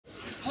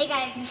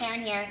guys, Miss Erin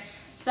here.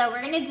 So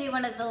we're gonna do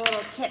one of the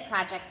little kit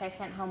projects I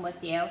sent home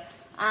with you.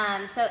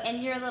 So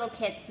in your little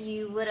kits,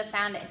 you would have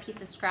found a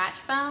piece of scratch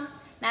foam.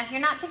 Now, if you're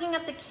not picking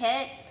up the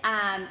kit,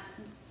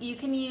 you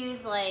can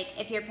use, like,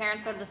 if your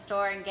parents go to the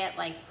store and get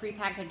like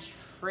prepackaged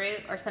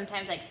fruit or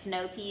sometimes like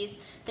snow peas,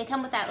 they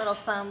come with that little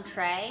foam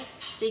tray,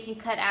 so you can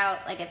cut out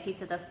like a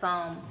piece of the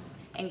foam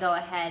and go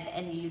ahead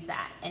and use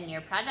that in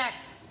your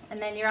project. And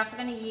then you're also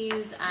going to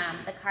use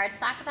the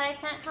cardstock that I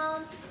sent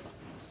home.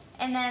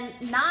 And then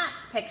not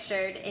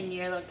pictured in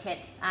your little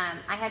kits,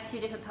 I have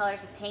two different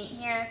colors of paint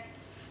here,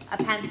 a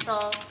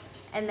pencil,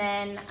 and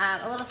then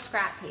a little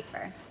scrap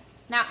paper.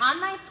 Now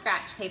on my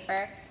scratch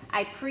paper,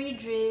 I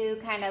pre-drew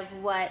kind of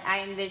what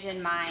I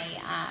envision my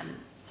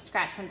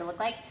scratch foam to look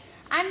like.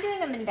 I'm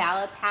doing a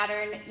mandala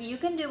pattern. You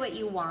can do what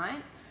you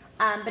want,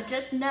 but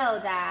just know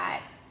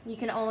that you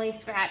can only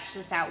scratch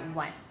this out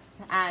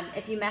once.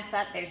 If you mess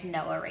up, there's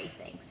no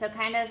erasing. So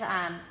kind of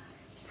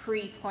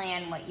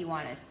pre-plan what you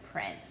want to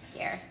print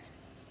here.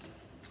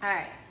 All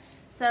right,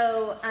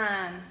 so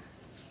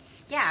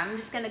yeah, I'm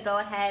just gonna go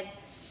ahead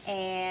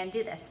and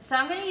do this. So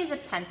I'm gonna use a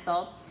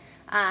pencil.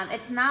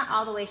 It's not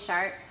all the way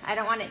sharp. I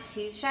don't want it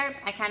too sharp.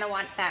 I kind of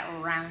want that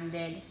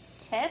rounded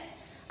tip.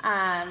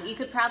 You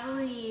could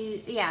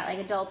probably, yeah, like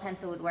a dull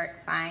pencil would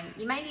work fine.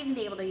 You might even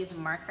be able to use a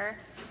marker,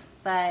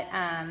 but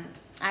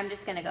I'm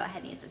just gonna go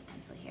ahead and use this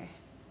pencil here.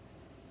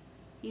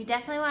 You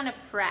definitely wanna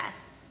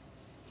press.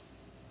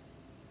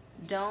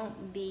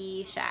 Don't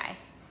be shy,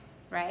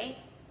 right?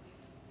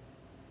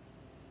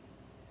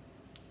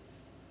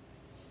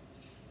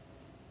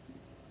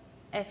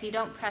 If you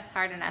don't press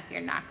hard enough,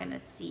 you're not gonna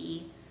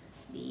see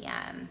the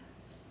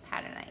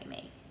pattern that you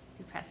make if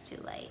you press too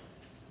light.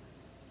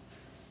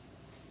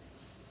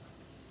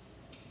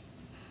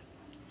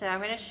 So I'm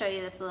gonna show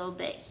you this a little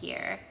bit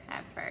here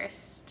at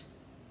first.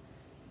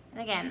 And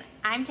again,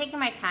 I'm taking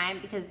my time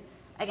because,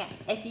 again,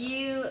 if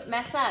you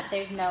mess up,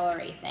 there's no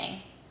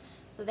erasing.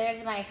 So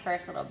there's my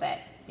first little bit,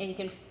 and you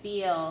can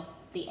feel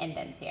the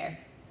indents here.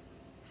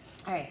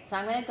 All right, so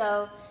I'm gonna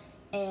go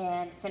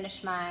and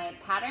finish my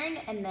pattern,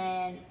 and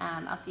then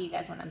I'll see you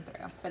guys when I'm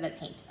through for the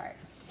paint part.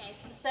 Okay,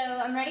 so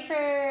I'm ready for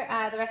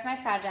the rest of my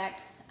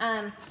project.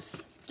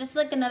 Just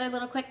like another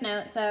little quick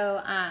note,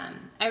 so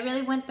I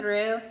really went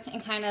through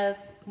and kind of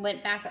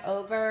went back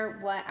over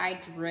what I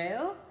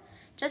drew,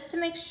 just to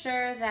make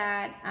sure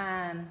that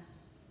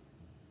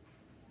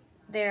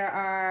there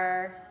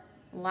are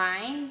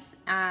lines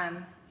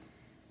and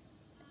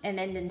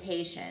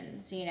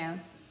indentations, you know.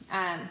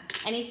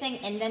 Anything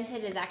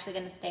indented is actually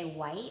gonna stay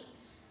white,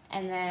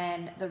 and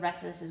then the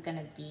rest of this is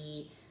gonna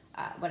be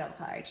whatever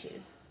color I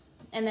choose.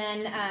 And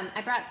then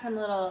I brought some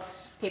little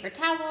paper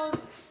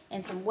towels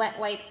and some wet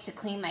wipes to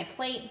clean my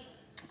plate,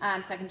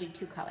 so I can do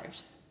two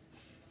colors.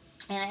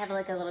 And I have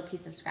like a little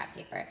piece of scrap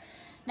paper.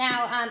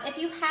 Now, if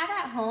you have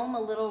at home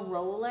a little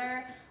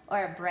roller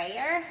or a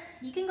brayer,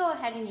 you can go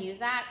ahead and use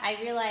that.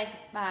 I realize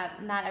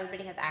not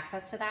everybody has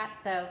access to that,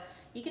 so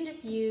you can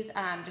just use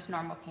just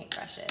normal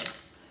paintbrushes.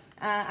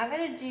 I'm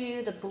gonna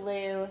do the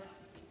blue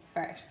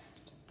first.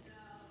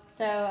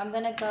 So I'm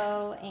gonna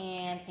go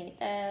and paint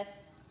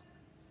this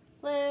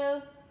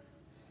blue.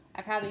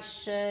 I probably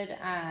should,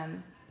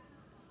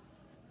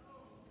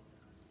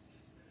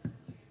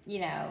 you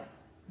know,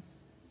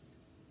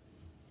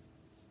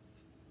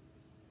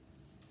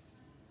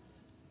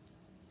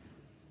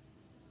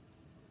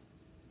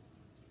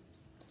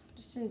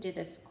 just gonna do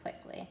this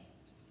quickly.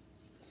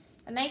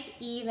 A nice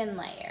even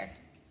layer,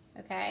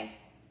 okay?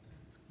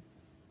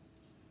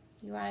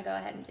 You wanna go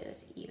ahead and do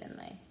this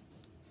evenly.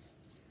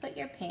 Just put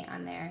your paint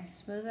on there,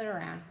 smooth it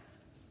around.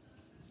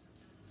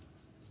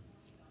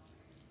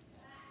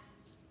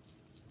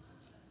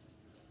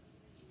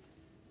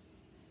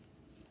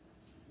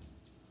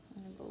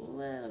 I have a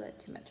little bit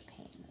too much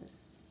paint in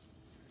those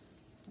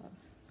little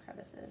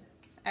crevices.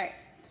 All right,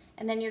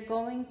 and then you're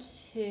going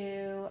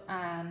to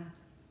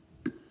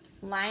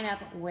line up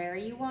where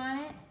you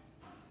want it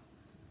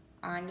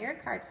on your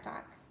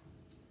cardstock.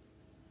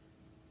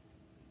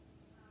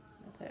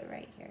 Put it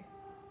right here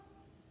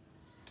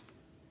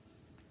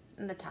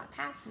in the top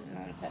half, and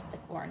I'm going to put the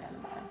orange on the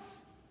bottom.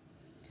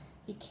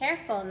 Be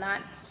careful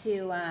not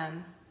to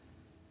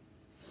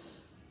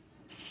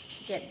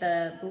get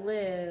the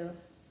blue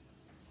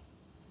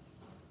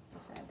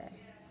inside there.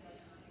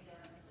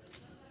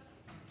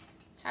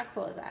 How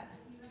cool is that?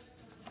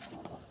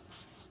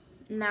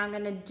 Now I'm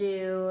going to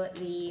do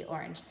the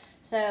orange.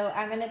 So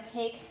I'm going to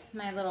take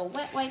my little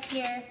wet wipe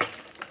here,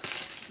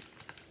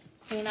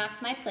 clean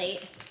off my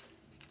plate.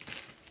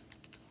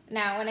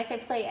 Now, when I say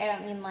plate, I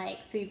don't mean like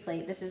food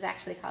plate. This is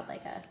actually called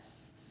like a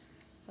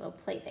little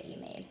plate that you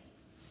made.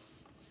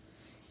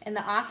 And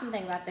the awesome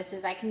thing about this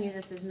is I can use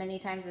this as many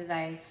times as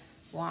I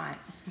want.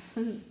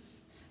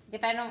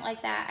 If I don't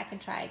like that, I can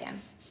try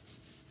again.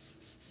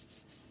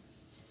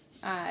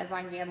 As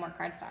long as you have more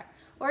cardstock.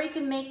 Or you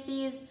can make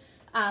these,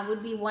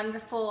 would be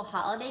wonderful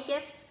holiday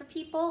gifts for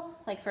people,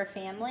 like for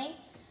family.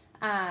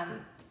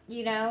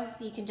 You know,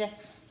 so you can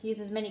just use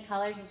as many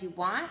colors as you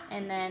want,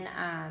 and then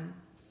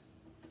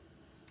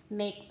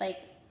make like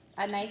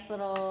a nice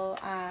little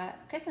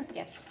Christmas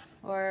gift,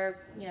 or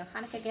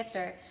Hanukkah gift,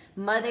 or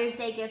Mother's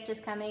Day gift is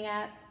coming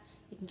up.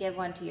 You can give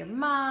one to your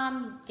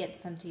mom, get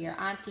some to your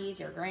aunties,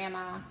 your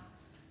grandma,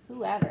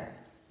 whoever.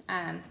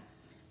 Now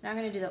I'm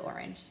going to do the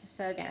orange.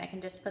 So again, I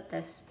can just put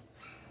this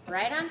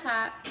right on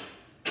top.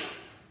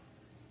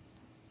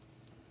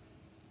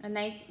 A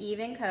nice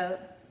even coat.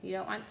 You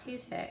don't want too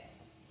thick.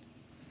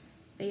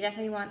 But you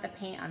definitely want the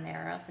paint on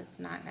there, or else it's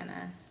not going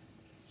to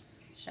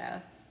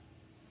show.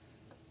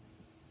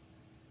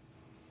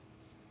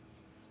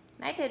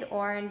 I did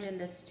orange and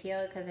this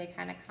teal because they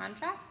kind of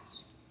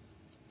contrast.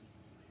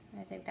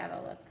 I think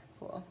that'll look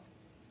cool.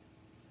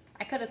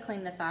 I could have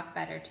cleaned this off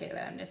better too, but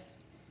I'm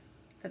just,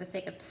 for the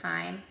sake of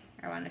time,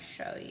 I want to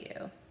show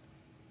you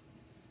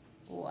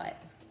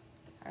what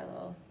our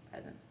little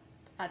present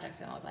project's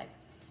gonna look like.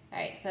 All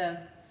right, so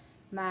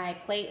my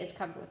plate is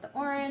covered with the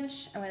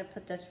orange. I'm gonna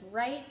put this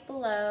right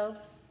below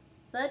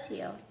the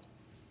teal.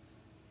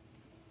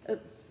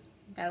 Oop,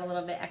 got a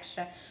little bit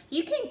extra.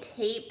 You can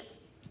tape,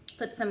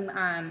 put some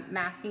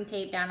masking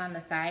tape down on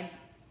the sides,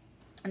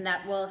 and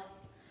that will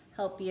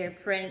help your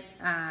print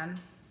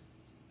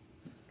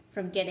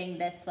from getting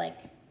this like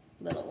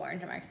little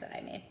orange marks that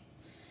I made.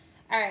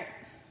 All right,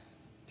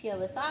 peel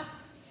this off.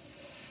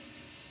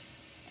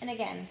 And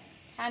again,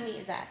 how neat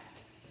is that?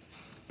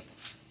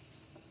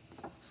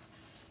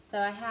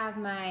 So I have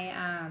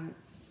my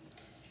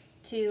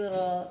two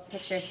little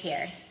pictures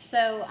here.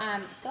 So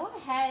go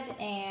ahead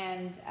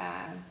and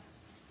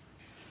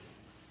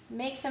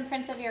make some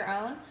prints of your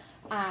own.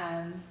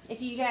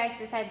 If you guys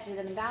decide to do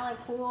the mandala,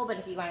 cool, but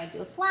if you want to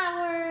do a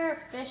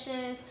flower,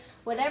 fishes,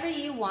 whatever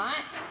you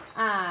want,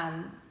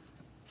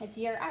 it's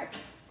your art,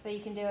 so you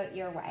can do it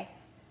your way.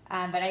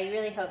 But I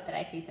really hope that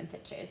I see some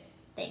pictures.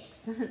 Thanks.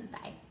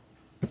 Bye.